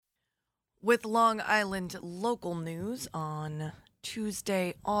With Long Island local news on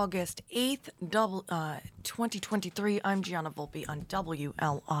Tuesday, August 8th, 2023, I'm Gianna Volpe on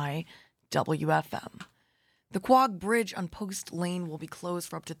WLI WFM. The Quogue Bridge on Post Lane will be closed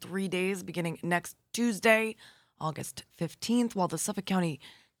for up to 3 days beginning next Tuesday, August 15th, while the Suffolk County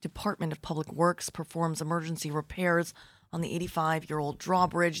Department of Public Works performs emergency repairs on the 85-year-old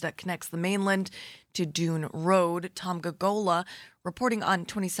drawbridge that connects the mainland to Dune Road. Tom Gagola reporting on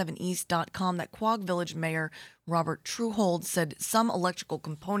 27east.com that Quogue Village Mayor Robert Truhold said some electrical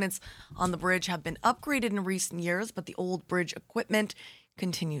components on the bridge have been upgraded in recent years, but the old bridge equipment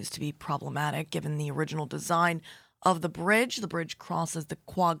continues to be problematic given the original design of the bridge. The bridge crosses the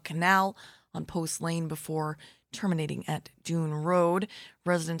Quogue Canal on Post Lane before terminating at Dune Road.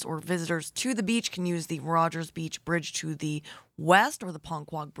 Residents or visitors to the beach can use the Rogers Beach Bridge to the west or the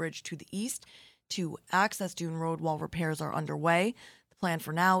Ponquag Bridge to the east to access Dune Road while repairs are underway. The plan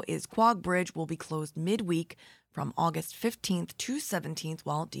for now is Quogue Bridge will be closed midweek from August 15th to 17th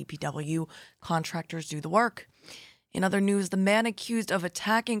while DPW contractors do the work. In other news, the man accused of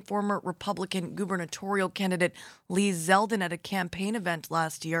attacking former Republican gubernatorial candidate Lee Zeldin at a campaign event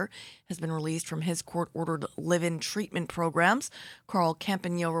last year has been released from his court-ordered live-in treatment programs. Carl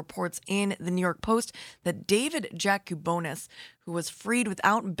Campagno reports in the New York Post that David Jakubonis, who was freed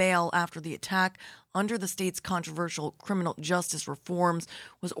without bail after the attack under the state's controversial criminal justice reforms,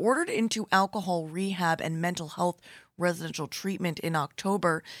 was ordered into alcohol rehab and mental health residential treatment in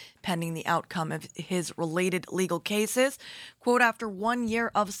October, pending the outcome of his related legal cases. Quote, after 1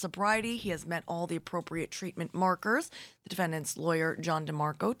 year of sobriety, he has met all the appropriate treatment markers, the defendant's lawyer, John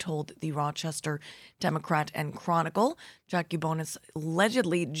DeMarco, told the Rochester Democrat and Chronicle. Jakubonis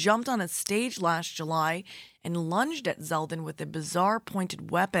allegedly jumped on a stage last July and lunged at Zeldin with a bizarre pointed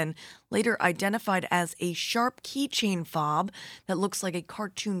weapon, later identified as a sharp keychain fob that looks like a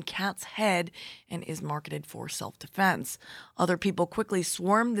cartoon cat's head and is marketed for self-defense. Other people quickly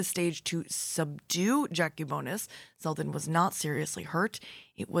swarmed the stage to subdue Jakubonis. Zeldin was not seriously hurt.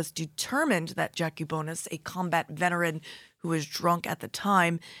 It was determined that Jakubonis, a combat veteran who was drunk at the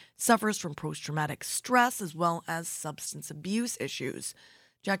time, suffers from post-traumatic stress as well as substance abuse issues.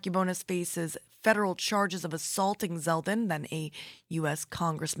 Jakubonis faces federal charges of assaulting Zeldin, then a U.S.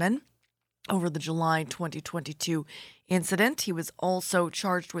 congressman, over the July 2022 incident. He was also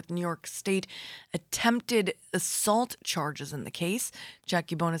charged with New York State attempted assault charges in the case.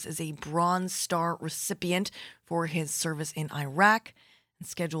 Jakubonis is a Bronze Star recipient for his service in Iraq and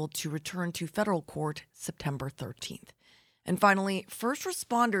scheduled to return to federal court September 13th. And finally, first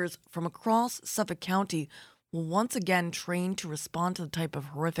responders from across Suffolk County will once again train to respond to the type of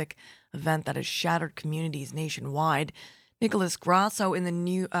horrific event that has shattered communities nationwide. Nicholas Grasso in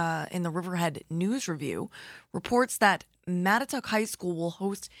the Riverhead News Review reports that Mattituck High School will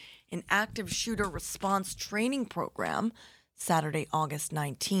host an active shooter response training program Saturday, August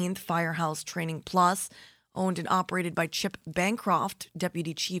 19th. Firehouse Training Plus, owned and operated by Chip Bancroft,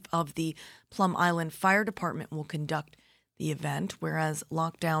 deputy chief of the Plum Island Fire Department, will conduct the event, whereas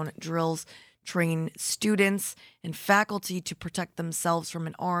lockdown drills train students and faculty to protect themselves from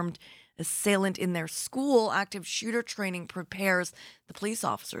an armed assailant in their school. Active shooter training prepares the police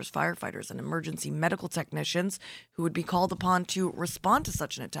officers, firefighters, and emergency medical technicians who would be called upon to respond to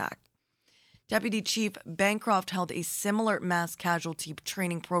such an attack. Deputy Chief Bancroft held a similar mass casualty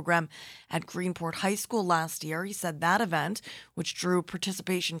training program at Greenport High School last year. He said that event, which drew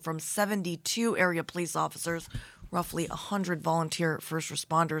participation from 72 area police officers, roughly 100 volunteer first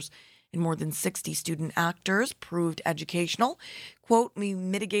responders, and more than 60 student actors, proved educational. Quote, we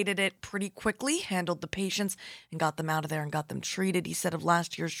mitigated it pretty quickly, handled the patients, and got them out of there and got them treated, he said of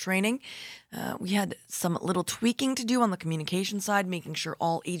last year's training. We had some little tweaking to do on the communication side, making sure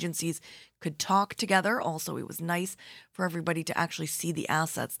all agencies could talk together. Also, it was nice for everybody to actually see the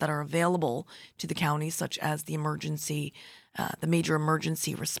assets that are available to the county, such as the major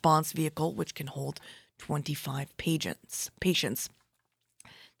emergency response vehicle, which can hold 25 patients.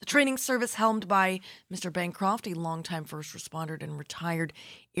 The training service, helmed by Mr. Bancroft, a longtime first responder and retired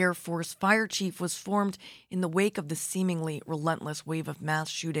Air Force fire chief, was formed in the wake of the seemingly relentless wave of mass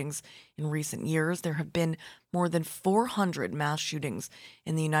shootings in recent years. There have been more than 400 mass shootings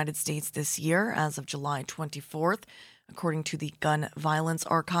in the United States this year as of July 24th. According to the Gun Violence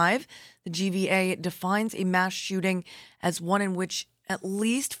Archive, the GVA defines a mass shooting as one in which at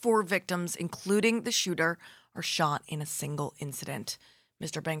least 4 victims, including the shooter, are shot in a single incident.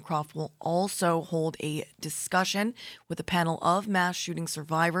 Mr. Bancroft will also hold a discussion with a panel of mass shooting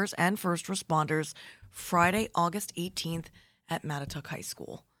survivors and first responders Friday, August 18th at Mattituck High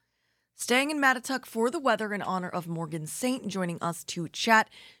School. Staying in Mattituck for the weather in honor of Morgan Saint, joining us to chat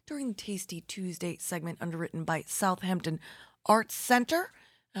during the Tasty Tuesday segment underwritten by Southampton Arts Center.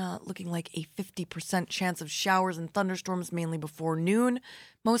 Looking like a 50% chance of showers and thunderstorms mainly before noon.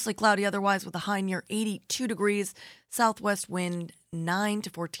 Mostly cloudy otherwise with a high near 82 degrees. Southwest wind 9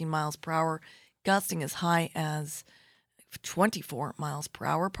 to 14 miles per hour. Gusting as high as 24 miles per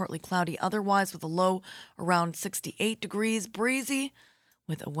hour. Partly cloudy otherwise with a low around 68 degrees. Breezy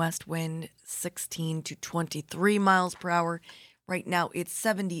with a west wind 16 to 23 miles per hour. Right now it's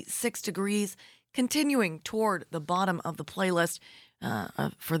 76 degrees. Continuing toward the bottom of the playlist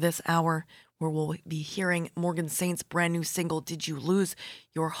for this hour, where we'll be hearing Morgan Saint's brand new single, Did You Lose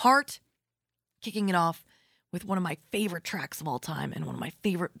Your Heart? Kicking it off with one of my favorite tracks of all time and one of my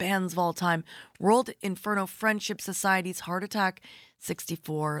favorite bands of all time, World Inferno Friendship Society's Heart Attack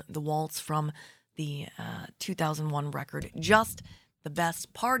 64, the waltz from the 2001 record, Just the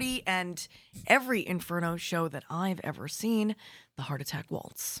Best Party, and every Inferno show that I've ever seen, the Heart Attack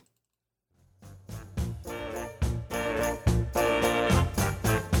Waltz.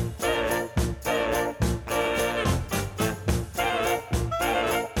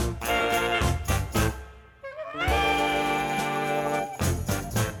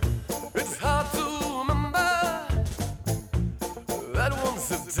 It's hard to remember that one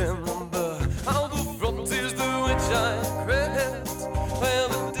September, all the frontiers through which I crept, where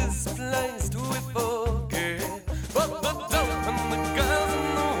the displaced we forget, but the dope and the girls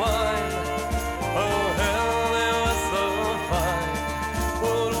and the wine, oh hell, they were so fine.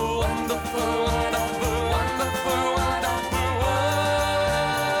 What a wonderful, wonderful, wonderful, wonderful world.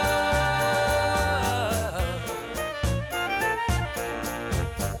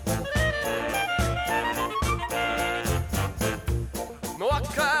 No, I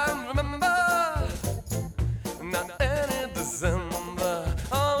can't remember, not any December.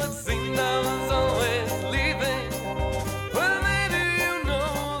 Oh, it seemed I was always leaving. Well, maybe you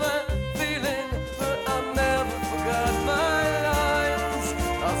know that feeling, but I never forgot my lines.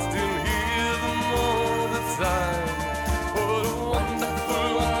 I still hear them all the time. What a wonderful,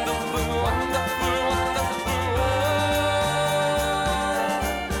 wonderful, wonderful, wonderful world.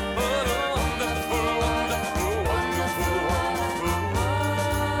 What a wonderful, wonderful, wonderful, wonderful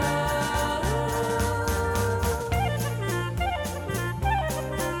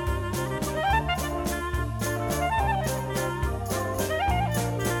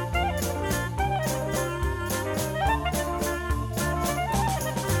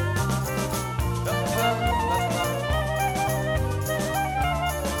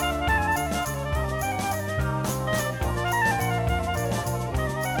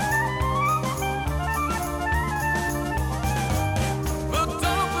The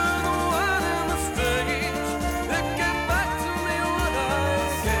dope and the wine and the stage, they get back to me what I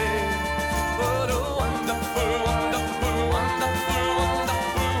gave. What a wonderful, wonderful, wonderful,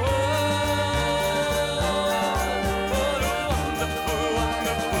 wonderful world. What a wonderful,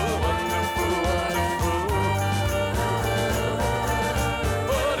 wonderful, wonderful, wonderful world.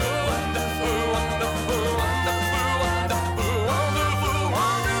 What a wonderful, wonderful, wonderful, wonderful, wonderful,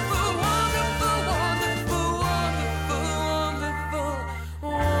 wonderful, wonderful, wonderful, wonderful,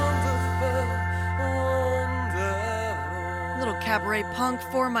 wonderful. Little cabaret punk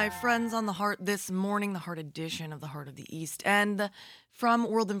for my friends on the Heart this morning, the Heart edition of the Heart of the East. And from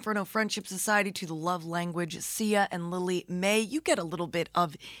World Inferno Friendship Society to the Love Language, Sia and Lily May. You get a little bit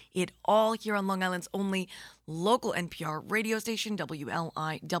of it all here on Long Island's only local NPR radio station,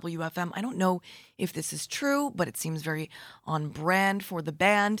 WLIWFM. I don't know if this is true, but it seems very on brand for the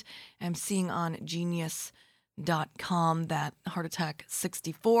band. I'm seeing on Genius.com that Heart Attack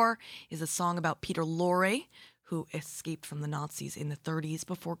 64 is a song about Peter Lorre, who escaped from the Nazis in the 30s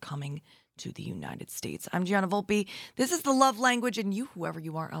before coming to the United States. I'm Gianna Volpe. This is the Love Language, and you, whoever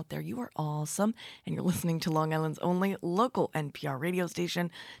you are out there, you are awesome. And you're listening to Long Island's only local NPR radio station,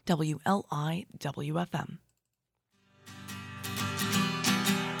 WLIWFM.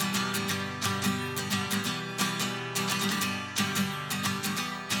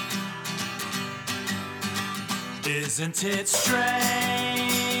 Isn't it strange?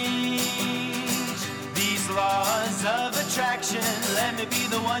 These laws of attraction, let me be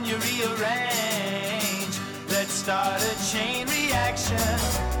the one you rearrange. Let's start a chain reaction.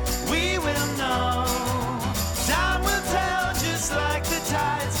 We will know. Time will tell, just like the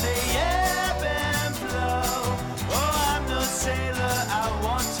tides, they ebb and flow. Oh, I'm no sailor, I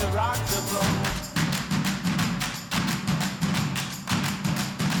want to rock the boat.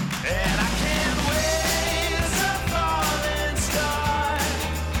 And I can't wait as a falling star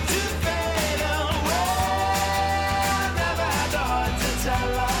to fade away. I never had the heart to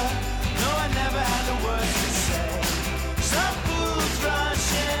tell her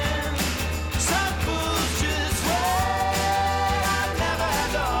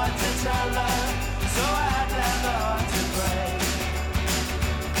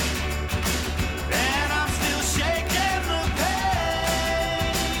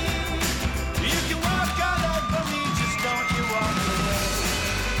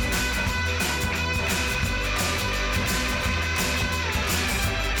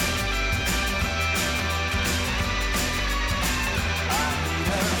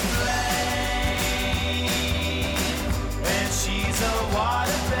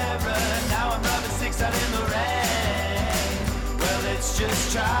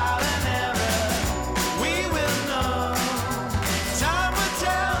trial and error, we will know. Time will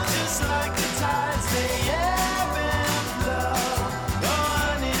tell, just like the tides, they ebb and flow. Oh,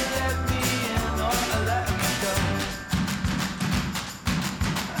 honey, let me in or let me go.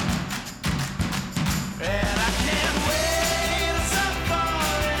 And I can't wait for some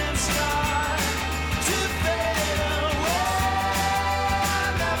falling star to fade away. I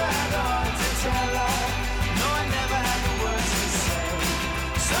never had the heart to tell her, no, I never had the words to say.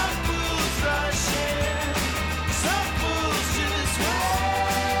 Some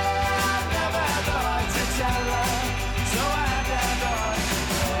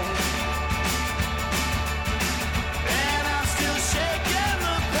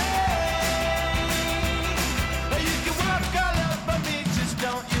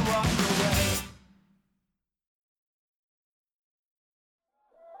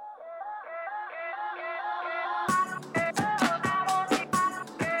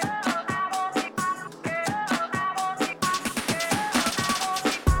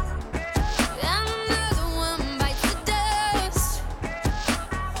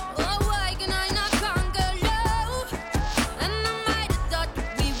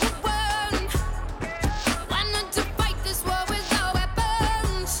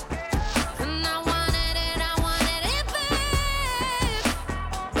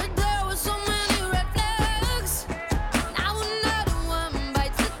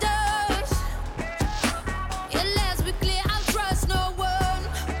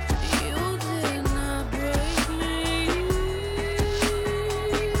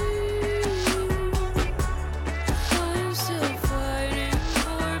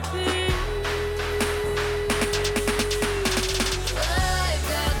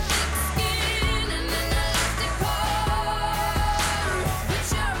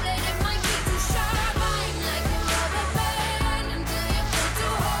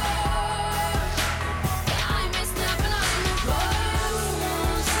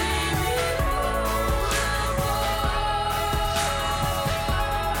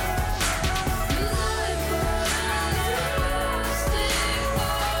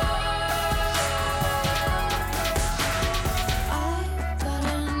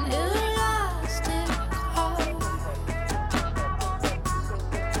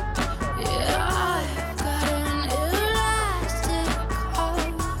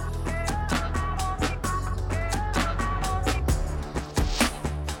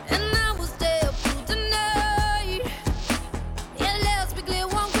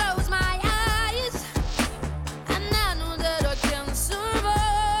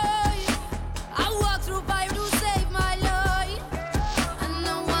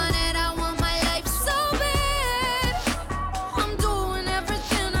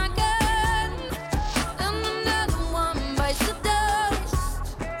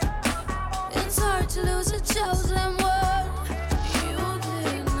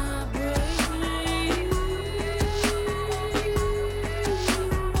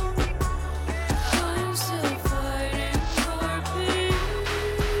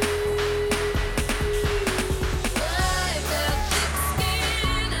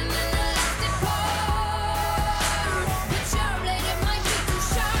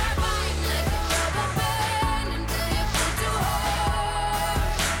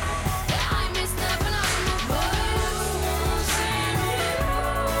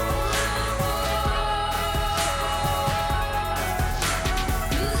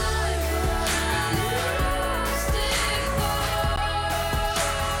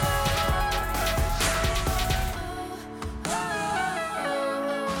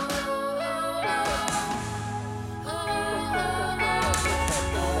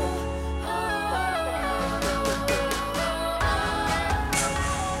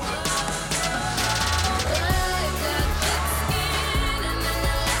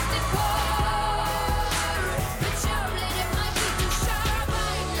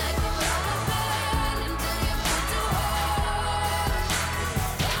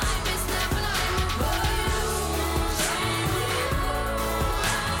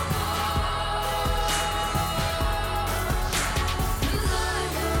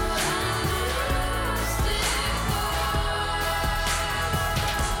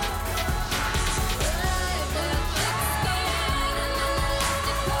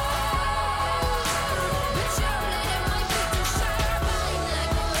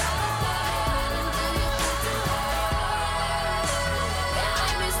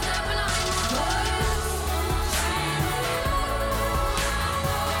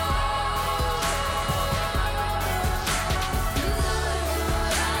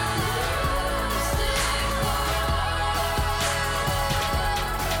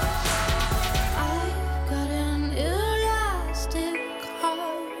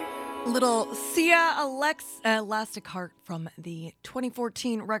Little Sia Elastic Heart from the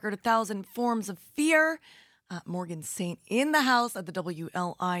 2014 record 1,000 Forms of Fear. Morgan Saint in the house at the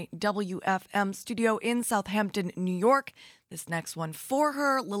WLIWFM studio in Southampton, New York. This next one for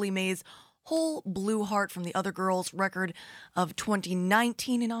her, Lily Mae's Whole Blue Heart from the Other Girls record of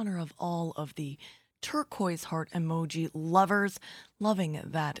 2019 in honor of all of the turquoise heart emoji lovers. Loving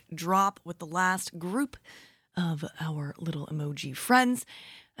that drop with the last group of our little emoji friends.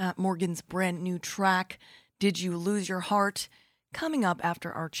 Morgan's brand new track, Did You Lose Your Heart? Coming up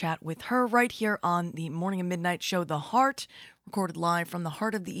after our chat with her right here on the Morning and Midnight show, The Heart, recorded live from the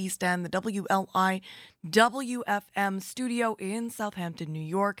heart of the East End, the WLIWFM studio in Southampton, New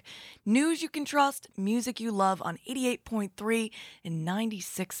York. News you can trust, music you love on 88.3 and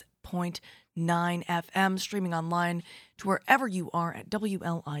 96.9 FM, streaming online to wherever you are at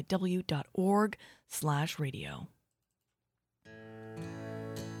WLIW.org/radio.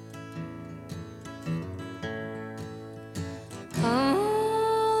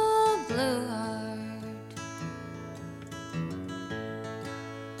 Oh, blue heart,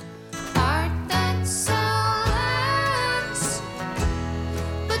 heart that's so lost,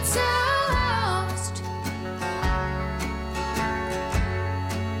 but so lost.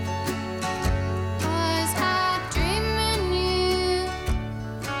 Was I dreaming you?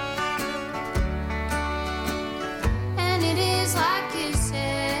 And it is like you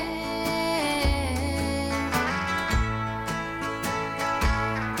said.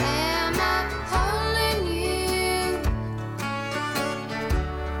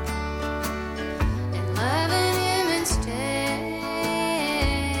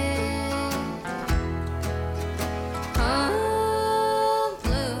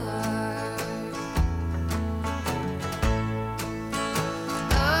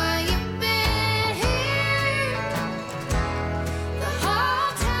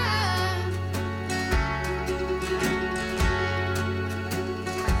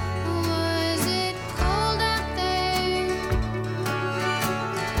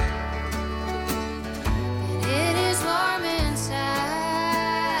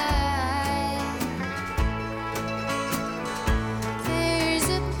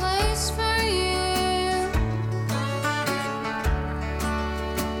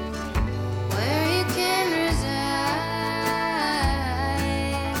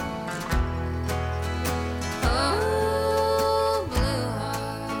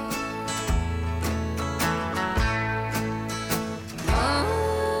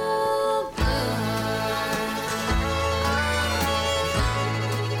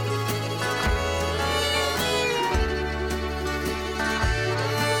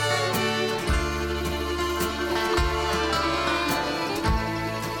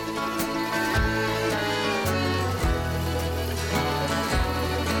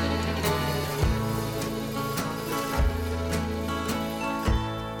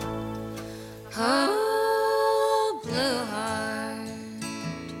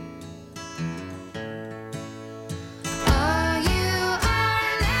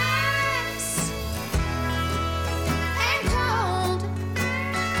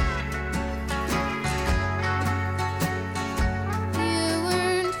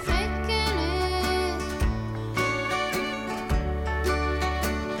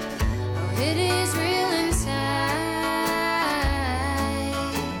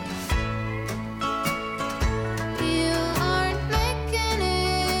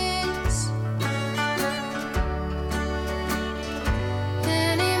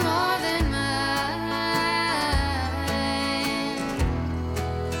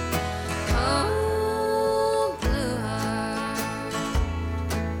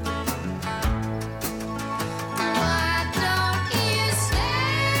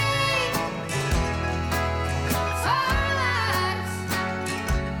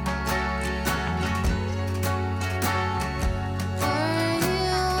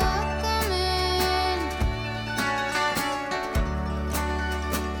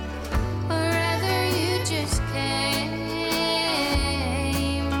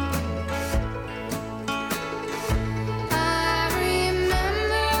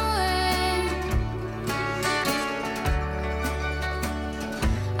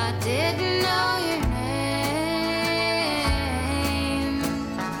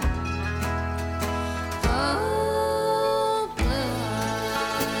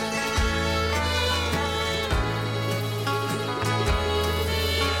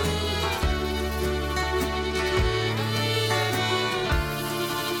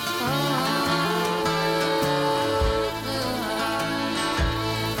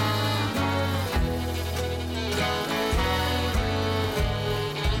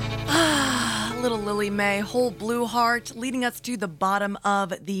 Little Lily May, Whole Blue Heart, leading us to the bottom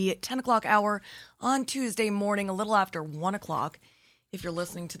of the 10 o'clock hour on Tuesday morning, a little after 1 o'clock, if you're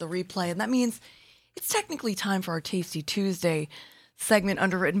listening to the replay. And that means it's technically time for our Tasty Tuesday segment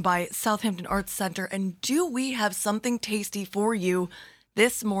underwritten by Southampton Arts Center. And do we have something tasty for you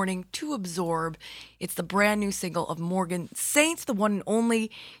this morning to absorb? It's the brand new single of Morgan Saints, the one and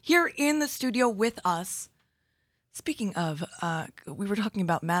only, here in the studio with us. Speaking of, we were talking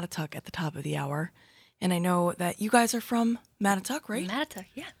about Mattituck at the top of the hour, and I know that you guys are from Mattituck, right? Mattituck,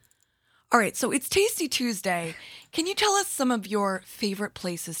 yeah. All right, so it's Tasty Tuesday. Can you tell us some of your favorite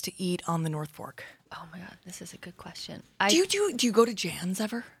places to eat on the North Fork? Oh my God, this is a good question. Do you go to Jan's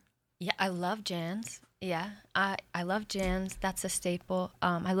ever? Yeah, I love Jan's. Yeah, I love Jan's. That's a staple.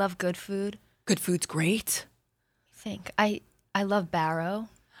 I love good food. Good food's great. I love Barrow.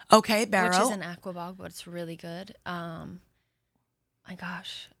 Okay, Barrow. Which is an aquabog, but it's really good. My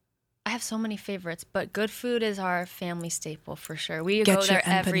gosh. I have so many favorites, but good food is our family staple for sure. We Get go there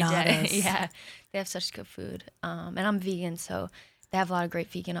your every day. empanadas. Yeah, they have such good food. And I'm vegan, so they have a lot of great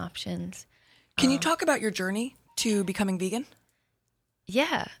vegan options. Can you talk about your journey to becoming vegan?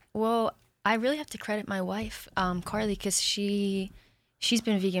 Yeah, well, I really have to credit my wife, Carly, because she's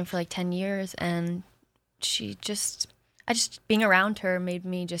been vegan for like 10 years, and being around her made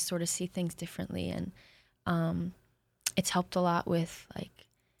me just sort of see things differently, and it's helped a lot with like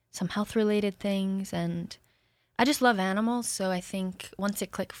some health related things, and I just love animals, so I think once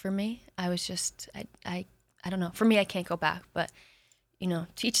it clicked for me, I was just I don't know, for me I can't go back, but to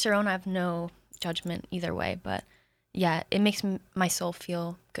each their own. I have no judgment either way, but yeah, it makes my soul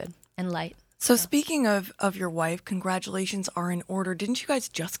feel good and light. So speaking of your wife, congratulations are in order. Didn't you guys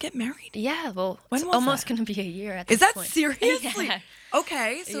just get married? Yeah, well, When it's was almost that? going to be a year at Is this that point. seriously? Yeah.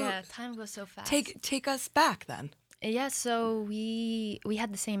 Okay, so Yeah, time goes so fast. take us back then. Yeah, so we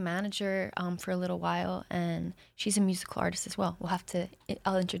had the same manager for a little while, and she's a musical artist as well.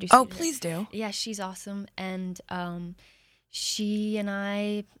 I'll introduce you. Oh, to her. please do. Yeah, she's awesome, and she and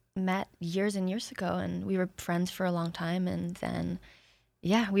I met years and years ago, and we were friends for a long time, and then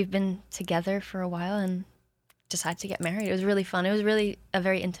we've been together for a while and decided to get married. It was really fun. It was really a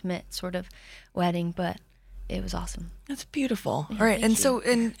very intimate sort of wedding, but it was awesome. That's beautiful. Yeah, All right, thank and you.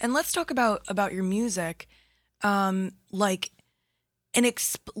 so and let's talk about your music, like an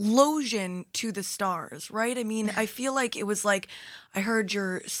explosion to the stars, right? I mean, I feel like it was like I heard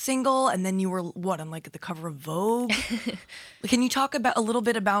your single, and then you were on like the cover of Vogue. Can you talk about a little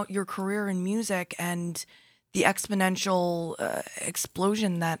bit about your career in music and the exponential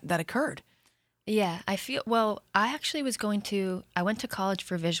explosion that occurred? Yeah, I actually I went to college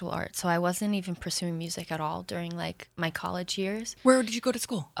for visual art, so I wasn't even pursuing music at all during like my college years. Where did you go to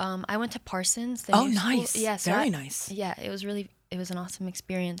school? I went to Parsons. Oh, new school. nice. Yeah, Very nice. Yeah, it was an awesome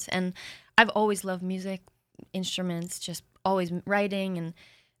experience, and I've always loved music, instruments, just always writing, and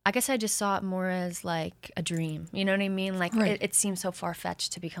I guess I just saw it more as like a dream. You know what I mean? Like Right. it seems so far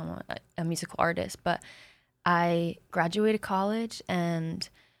fetched to become a musical artist, but I graduated college and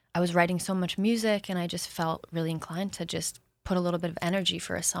I was writing so much music, and I just felt really inclined to just put a little bit of energy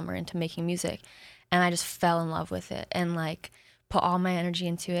for a summer into making music. And I just fell in love with it and like put all my energy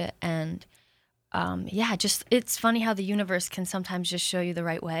into it. And it's funny how the universe can sometimes just show you the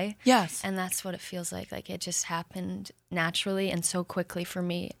right way. Yes. And that's what it feels like. Like it just happened naturally and so quickly for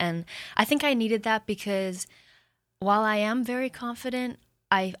me. And I think I needed that because while I am very confident,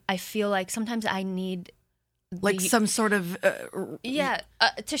 I feel like sometimes I need Like some sort of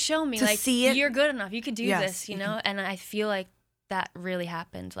to show me to like see it. you're good enough, you could do Yes, this, you know. And I feel like that really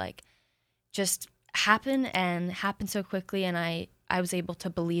happened, like just happened so quickly, and I was able to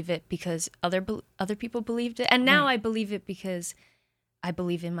believe it because other people believed it, and now Right. I believe it because I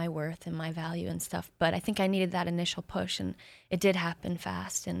believe in my worth and my value and stuff. But I think I needed that initial push, and it did happen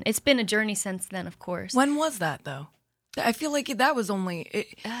fast, and it's been a journey since then, of course. When was that though? I feel like that was only.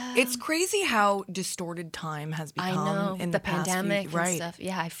 It's crazy how distorted time has I become know in the past few- pandemic and right? stuff.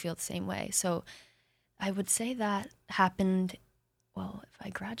 Yeah, I feel the same way. So I would say that happened. Well, if I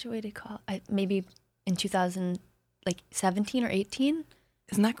graduated maybe in 2017 or 18.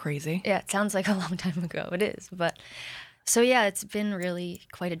 Isn't that crazy? Yeah, it sounds like a long time ago. It is, but so yeah, it's been really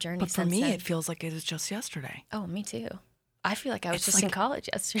quite a journey. But for since me, then. it feels like it was just yesterday. Oh, me too. I feel like I was It's just in like- college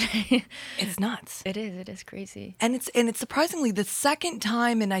yesterday. It's nuts. It is crazy. And it's surprisingly the second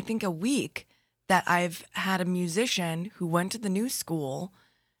time in I think a week that I've had a musician who went to the new school,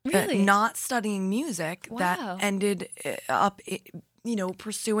 Really? not studying music, Wow. that ended up,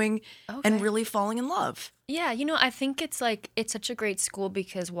 pursuing Okay. and really falling in love. Yeah, I think it's such a great school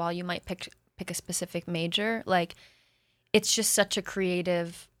because while you might pick a specific major, like it's just such a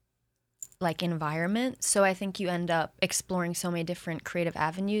creative like environment. So I think you end up exploring so many different creative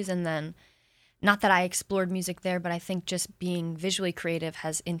avenues. And then, not that I explored music there, but I think just being visually creative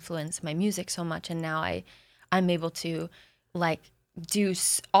has influenced my music so much. And now I'm able to like do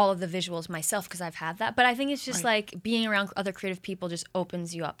all of the visuals myself because I've had that. But I think it's just like being around other creative people just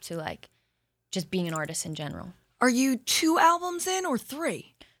opens you up to like just being an artist in general. Are you 2 albums in or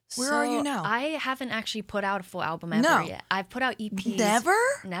 3? Where are you now? I haven't actually put out a full album ever No. yet. I've put out EPs.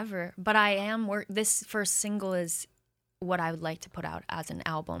 Never. But I am this first single is what I would like to put out as an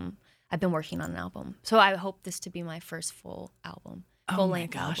album. I've been working on an album. So I hope this to be my first full album. Oh Full my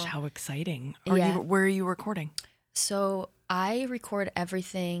length gosh, album. how exciting. Yeah. Where are you recording? So I record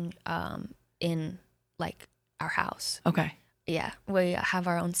everything in like our house. Okay. Yeah, we have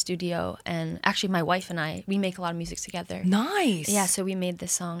our own studio, and actually my wife and I, we make a lot of music together. Nice. Yeah, so we made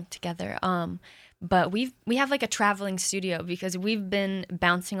this song together. But we have like a traveling studio because we've been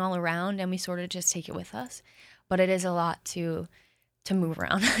bouncing all around, and we sort of just take it with us. But it is a lot to move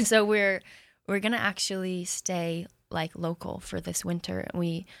around. So we're gonna actually stay like local for this winter.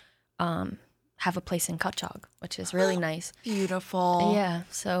 We have a place in Cutchogue, which is really nice. Beautiful. Yeah,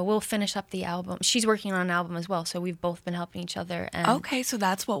 so we'll finish up the album. She's working on an album as well, so we've both been helping each other. And Okay, so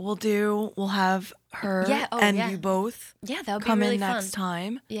that's what we'll do. We'll have her Yeah, and yeah. you both yeah, that would be come really in fun. next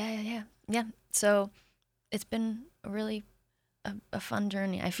time. Yeah. So it's been really a fun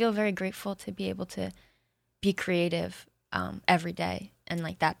journey. I feel very grateful to be able to be creative every day and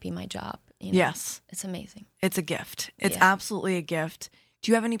like that be my job. You know? Yes. It's amazing. It's a gift. It's Yeah. absolutely a gift.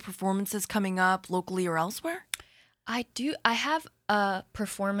 Do you have any performances coming up locally or elsewhere? I do. I have a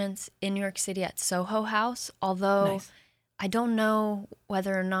performance in New York City at Soho House, although Nice. I don't know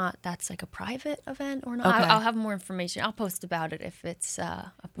whether or not that's like a private event or not. Okay. I'll have more information. I'll post about it if it's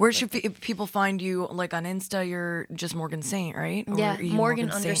a Where public should if people find you? Like on Insta, you're just Morgan Saint, right? Or Yeah, are you Morgan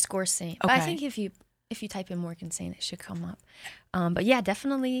Saint? _Saint. But I Okay. think if you type in Morgan Saint, it should come up. But yeah,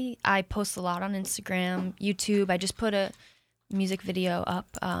 definitely. I post a lot on Instagram, YouTube. I just put a music video up.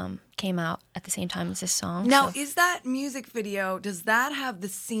 Came out at the same time as this song. Now, so- is that music video? Does that have the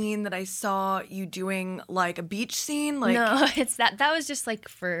scene that I saw you doing, like a beach scene? Like no, it's that was just like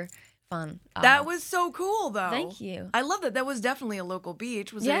for fun. that was so cool, though. Thank you. I love that. That was definitely a local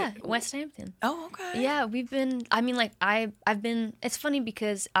beach. Was yeah, it? West Hampton. Oh, okay. Yeah, we've been. I mean, like I've been. It's funny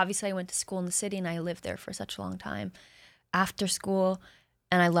because obviously I went to school in the city and I lived there for such a long time after school,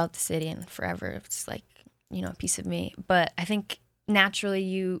 and I love the city and forever it's like a piece of me. But I think naturally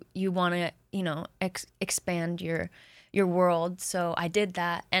you want to expand your world. So I did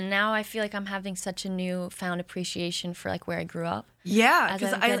that, and now I feel like I'm having such a newfound appreciation for like where I grew up. Yeah, As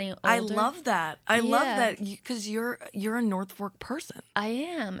because I'm getting I older. love that. I love Yeah. that because you're a North Fork person. I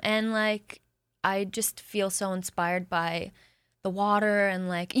am. And like I just feel so inspired by the water, and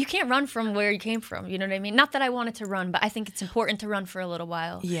like you can't run from where you came from, you know what I mean? Not that I wanted to run, but I think it's important to run for a little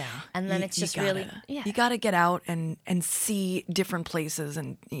while. Yeah, And then You- it's you just really gotta- yeah. You got to get out and see different places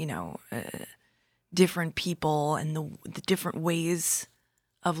and different people and the different ways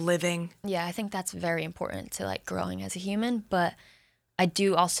of living. Yeah, I think that's very important to like growing as a human, but I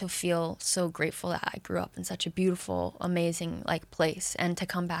do also feel so grateful that I grew up in such a beautiful, amazing like place, and to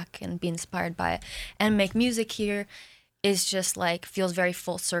come back and be inspired by it and make music here is just like feels very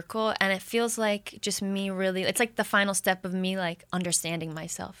full circle, and it feels like just me really, it's like the final step of me like understanding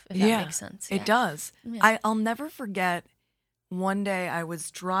myself, if that makes sense. It does. Yeah. I'll never forget one day I was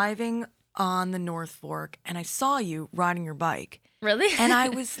driving on the North Fork and I saw you riding your bike. Really? And I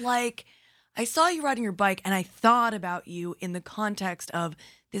was like, I saw you riding your bike and I thought about you in the context of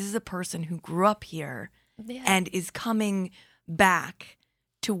this is a person who grew up here Yeah. and is coming back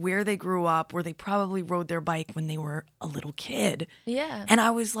to where they grew up, where they probably rode their bike when they were a little kid. Yeah. And I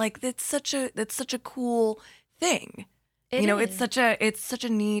was like, that's such a cool thing. It It's is. such a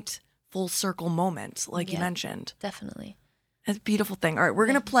neat full circle moment, like you Yeah. mentioned. Definitely. It's a beautiful thing. All right, we're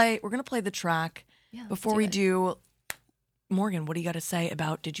gonna play the track. Yeah, let's Before do we it. do, Morgan, what do you got to say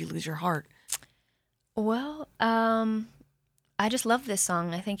about Did You Lose Your Heart? Well, I just love this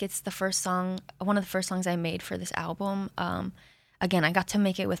song. I think it's one of the first songs I made for this album. Again, I got to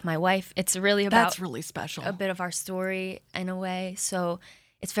make it with my wife. It's really about That's really special. a bit of our story in a way. So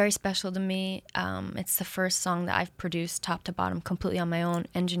it's very special to me. It's the first song that I've produced top to bottom completely on my own,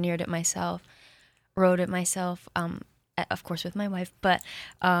 engineered it myself, wrote it myself, of course with my wife. But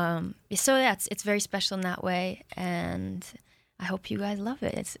so yeah, it's very special in that way, and I hope you guys love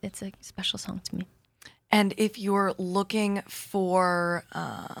it. It's a special song to me. And if you're looking for,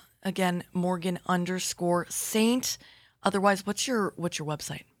 again, Morgan _Saint, otherwise, what's your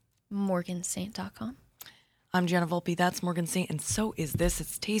website? MorganSaint.com. I'm Gianna Volpe, that's Morgan St., and so is this.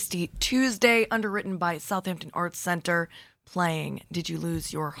 It's Tasty Tuesday, underwritten by Southampton Arts Center, playing Did You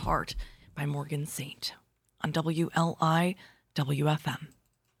Lose Your Heart by Morgan St. on WLI WFM.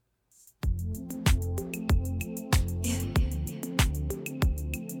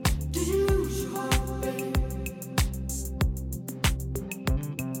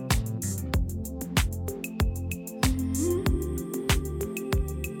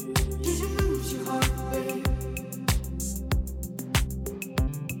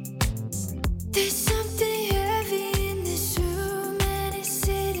 There's something heavy in this room and it's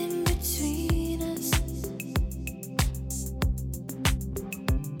sitting between us.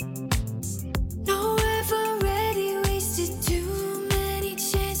 No, I've already wasted too many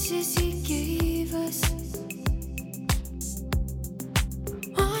chances you gave us.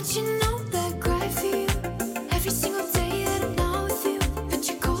 Want you know that I cry for you every single day that I'm not with you. But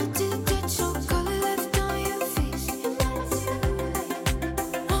you're cold to the touch, no color left on your face.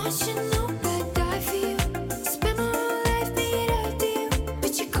 Want you know that I die for you, spend my whole life being after you.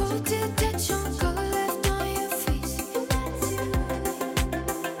 But you're cold to the touch, no color left on your face.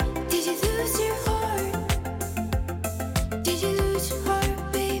 Did you lose your heart? Did you lose your heart,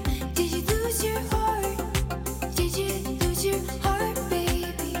 babe? Did you lose your heart? Did you lose your heart,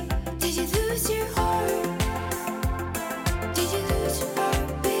 baby? Did you lose your heart? Did you lose your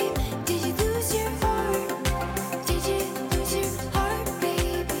heart, babe? Did you lose your heart? Did you lose your heart,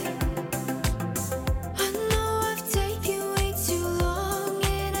 baby? I know I've taken way too long,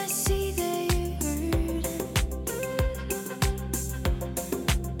 and I see that you're hurting.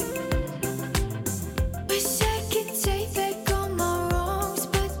 Wish I could take back all my wrongs,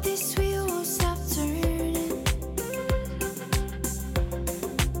 but this wheel won't stop turning.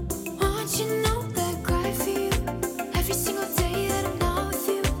 Want you know that I cry for you every single day that I'm not with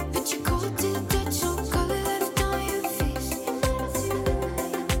you. But you're cold to the touch, no color left on your face.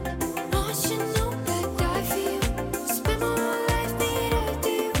 Want you know that I die for you, spend my whole life being after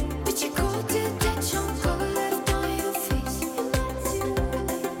you. But you're cold to the touch, no color left on your face.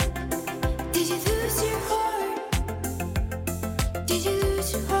 Did you lose your heart? Did you lose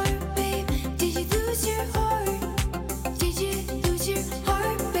your heart, babe? Did you lose your heart? Did you lose your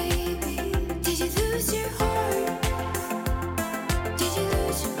heart, baby? Did you lose your heart? Did you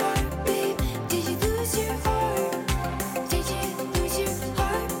lose your heart, babe? Did you lose your heart? Did you lose your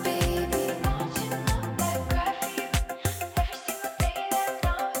heart, baby? I cry for you every single day that I'm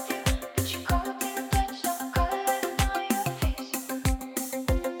not with you. But you're cold to the touch, no color left on your face.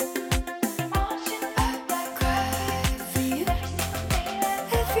 I cry for you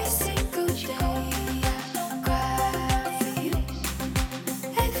every single day. I cry for you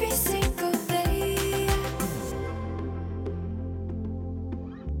every single day.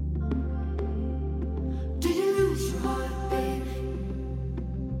 Did you lose your heart, baby?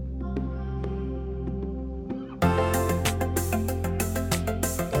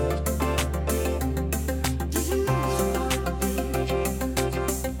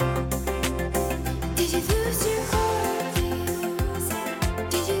 Did you lose your heart, baby? Did you lose your heart?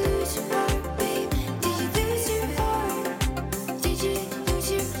 Did you lose your heart, babe? Did you lose your heart? Did you lose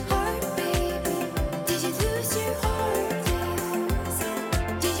your heart, baby? Did you lose your heart?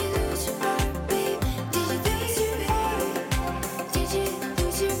 Did you lose your heart, babe? Did you lose your heart? Did you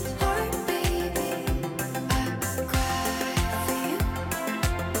lose your heart, baby? I cry for you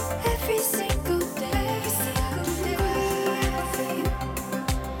every single day. I cry for you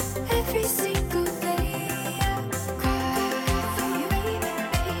every single day. I cry for you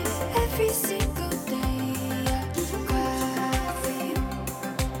every single day. I cry for you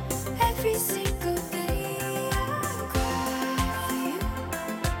every single day. I cry for you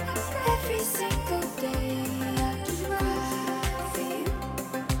every single day. I cry for you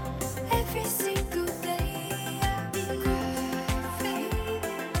every single day. I cry for you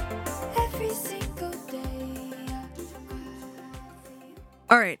every single day.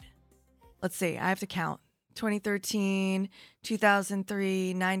 All right, let's see. I have to count. 2013,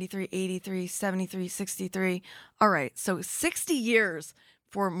 2003, 93, 83, 73, 63. All right, so 60 years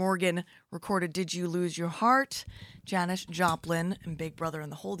before Morgan recorded Did You Lose Your Heart, Janis Joplin and Big Brother and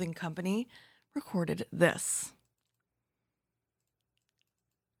the Holding Company recorded this.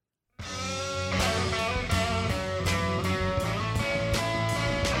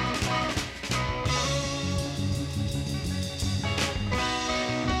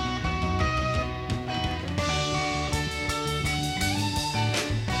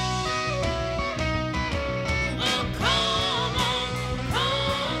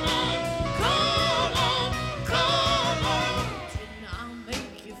 I'll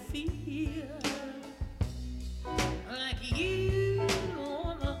make you feel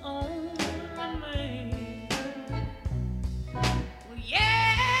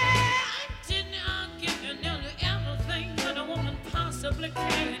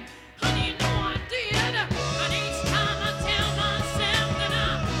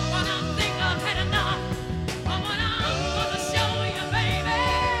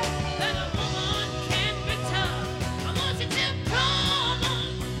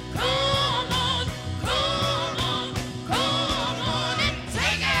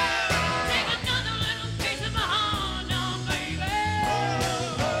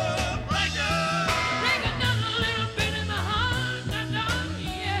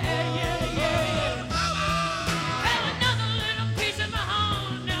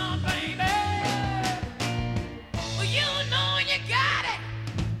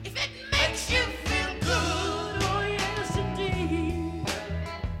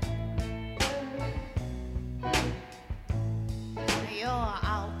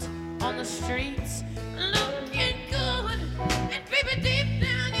the streets, looking good. And baby, deep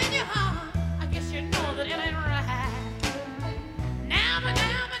down in your heart, I guess you know that it ain't right. Never,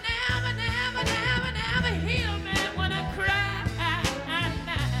 never, never, never, never, never heal me when I cry.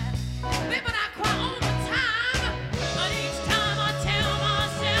 Baby, I cry all the time, but each time I tell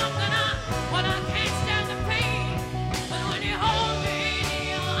myself that I can't stand the pain. But when you hold me in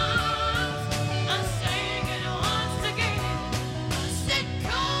your arms, I'm saying it once again. I said,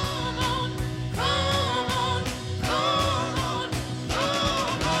 come on, come on, come on,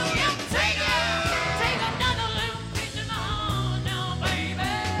 come on. Yeah, take another little piece of my heart now,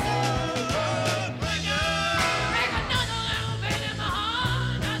 baby. Take another little bit of my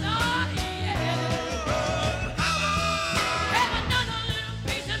heart now, yeah. Have another little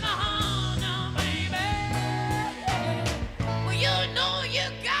piece of my heart now, baby. Well, you know you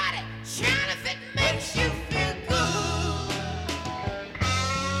got it. Shine if it makes you feel good.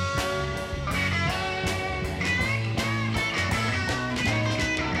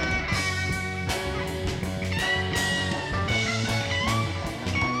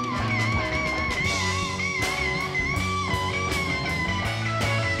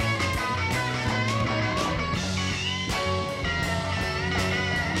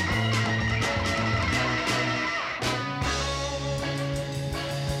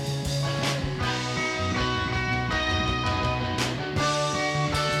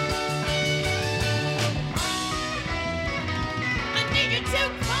 I need you to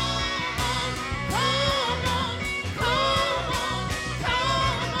come on, come on, come on,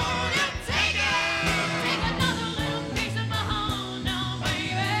 come on. And take another little piece of my heart now,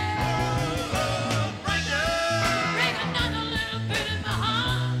 baby. Break another little bit of my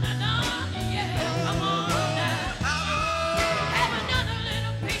heart now, yeah. Come on now. Have another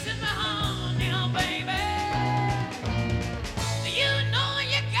little piece of my heart now, baby. You know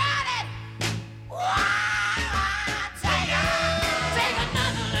you got it. Take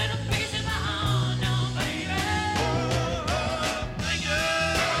another little piece of my heart now, baby.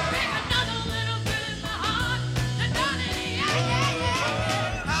 Take another little bit of my heart, and darling, yeah, yeah, yeah.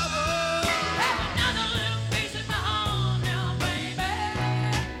 Have another little piece of my heart now, baby.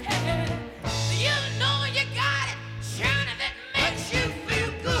 You know you got it. Shine if it makes you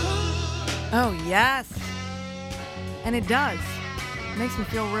feel good. Oh, yes. And it does. Makes me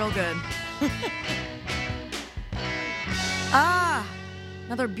feel real good.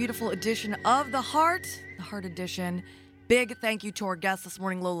 Another beautiful edition of The Heart Edition. Big thank you to our guests this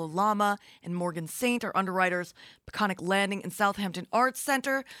morning, Lola Lama and Morgan Saint, our underwriters, Peconic Landing and Southampton Arts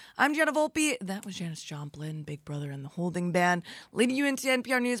Center. I'm Jenna Volpe. That was Janis Joplin, Big Brother and the Holding Band, leading you into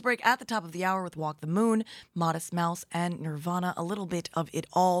NPR News Break at the top of the hour with Walk the Moon, Modest Mouse, and Nirvana. A little bit of it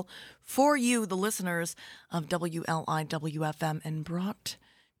all for you, the listeners of WLIWFM, and brought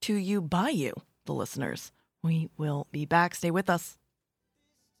to you by you, the listeners. We will be back. Stay with us.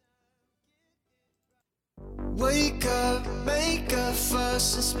 Wake up, make a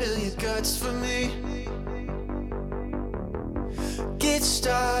fuss and spill your guts for me. Get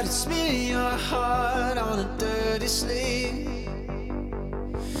started, smear your heart on a dirty sleeve.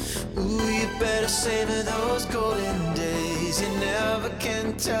 Ooh, you better savor those golden days. You never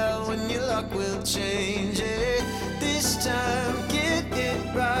can tell when your luck will change it. This time, get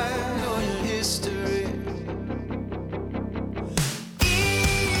it right or your history.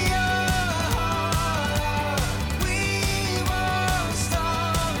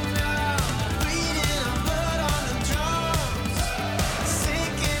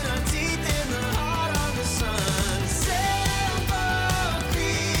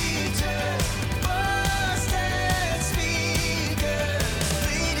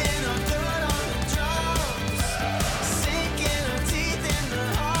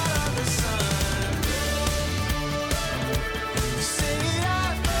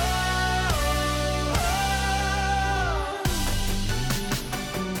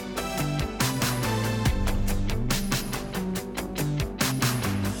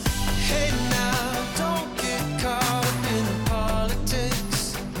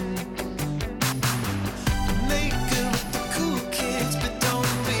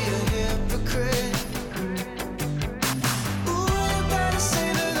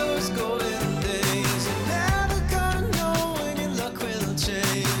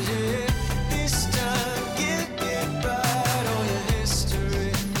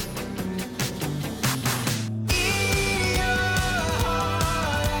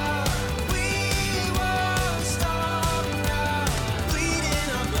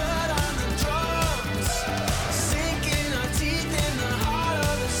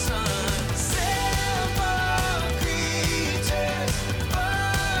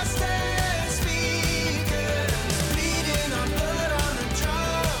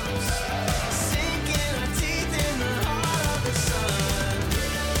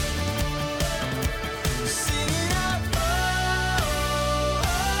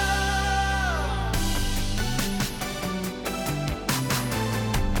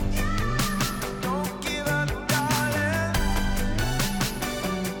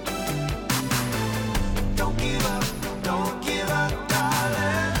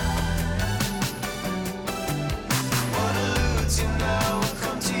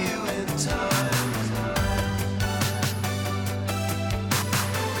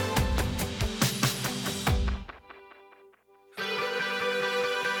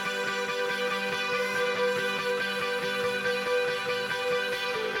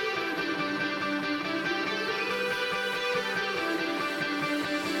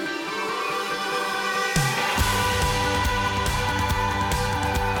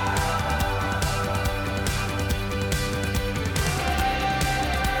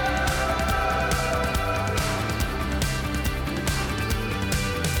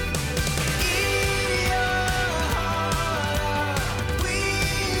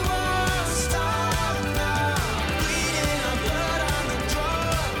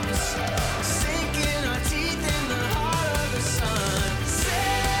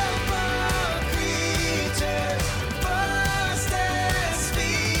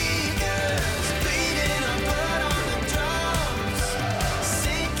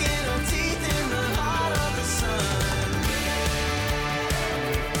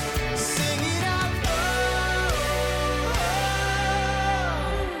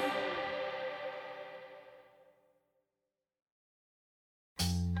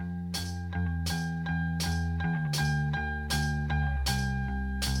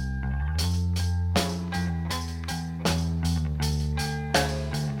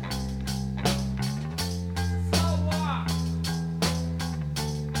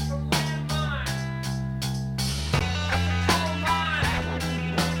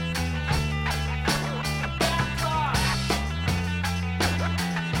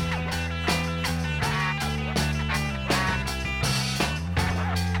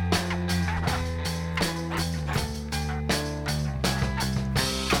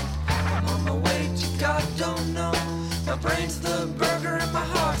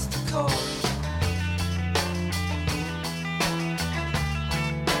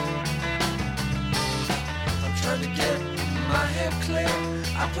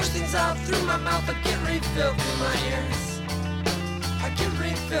 push things out through my mouth. I get refilled through my ears. I get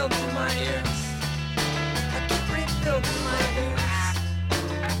refilled through my ears. I get refilled through my ears.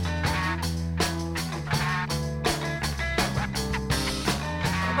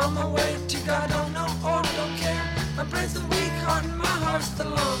 I'm on my way to God, don't know or don't care. My brain's the weak heart and my heart's the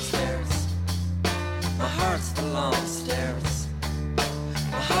long stairs. My heart's the long stairs.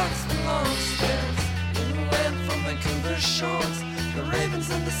 My heart's the long stairs. Inland from Vancouver's shores, the ravens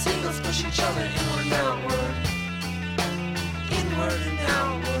and the seagulls push each other inward and outward. Inward and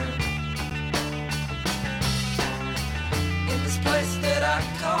outward. In this place that I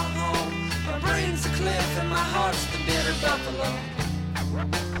call home, my brain's a cliff and my heart's the bitter buffalo.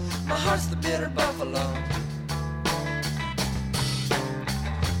 My heart's the bitter buffalo.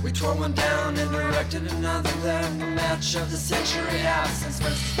 We tore one down and erected another there. The match of the century, absence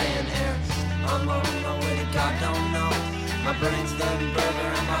versus thin air. I'm on my way to God, don't know. My brain's the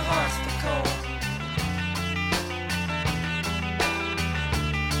burger and my heart's the coal.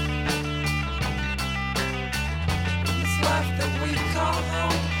 In this life that we call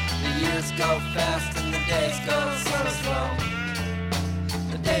home, the years go fast and the days go so slow.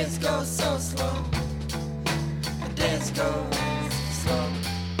 The days go so slow. The days go slow.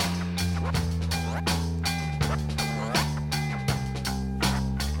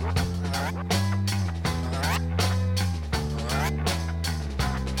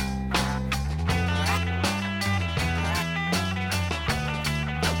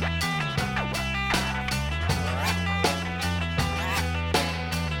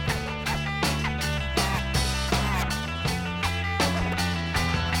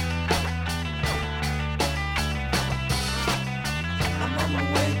 I'm on my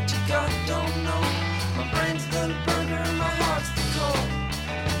way to God, don't know. My brain's the burger and my heart's the coal.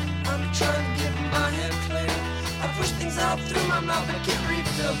 I'm trying to get my head clear. I push things out through my mouth and get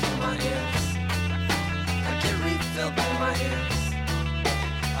refilled through my ears. I get refilled through my ears.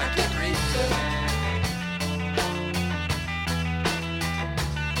 I get refilled.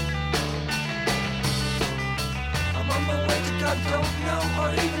 I'm on my way to God, don't know or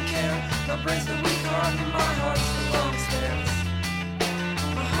even care. My brain's the weak heart and my heart's the long stairs.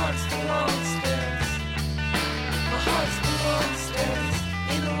 My heart's the long stairs. My heart's the long stairs.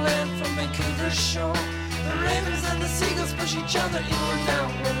 In a land from Vancouver's shore, the ravens and the seagulls push each other inward and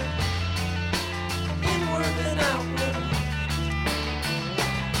outward. Inward and outward.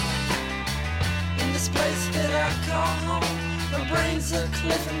 In this place that I call home, my brain's a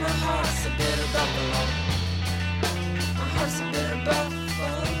cliff and my heart's a bitter buffalo. My heart's a bitter buffalo.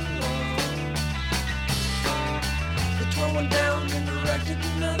 They tore one down and erected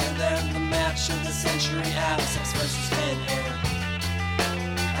another there. The match of the century, absence versus thin air.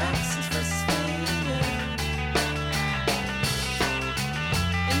 Absence versus thin air.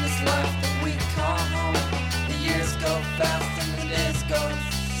 In this life that we call home, the years go fast and the days go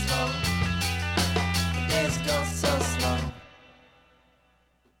slow. The days go so slow.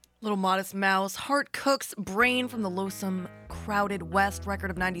 Little Modest Mouse, Heart Cooks, Brain from the Lonesome Crowded West record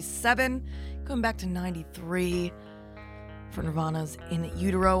of 97, going back to 93 for Nirvana's In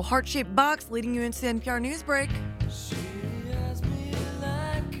Utero. Heart-Shaped Box leading you into the NPR news break. She has me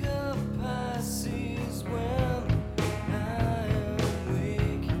like a Pisces when I am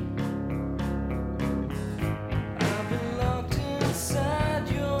weak. I've been locked inside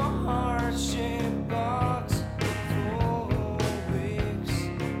your heart-shaped box for weeks.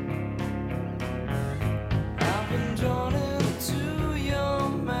 I've been drawn into your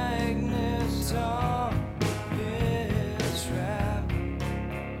magnet trap.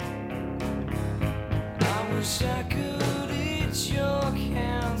 I wish I could eat your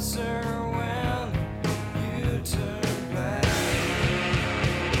cancer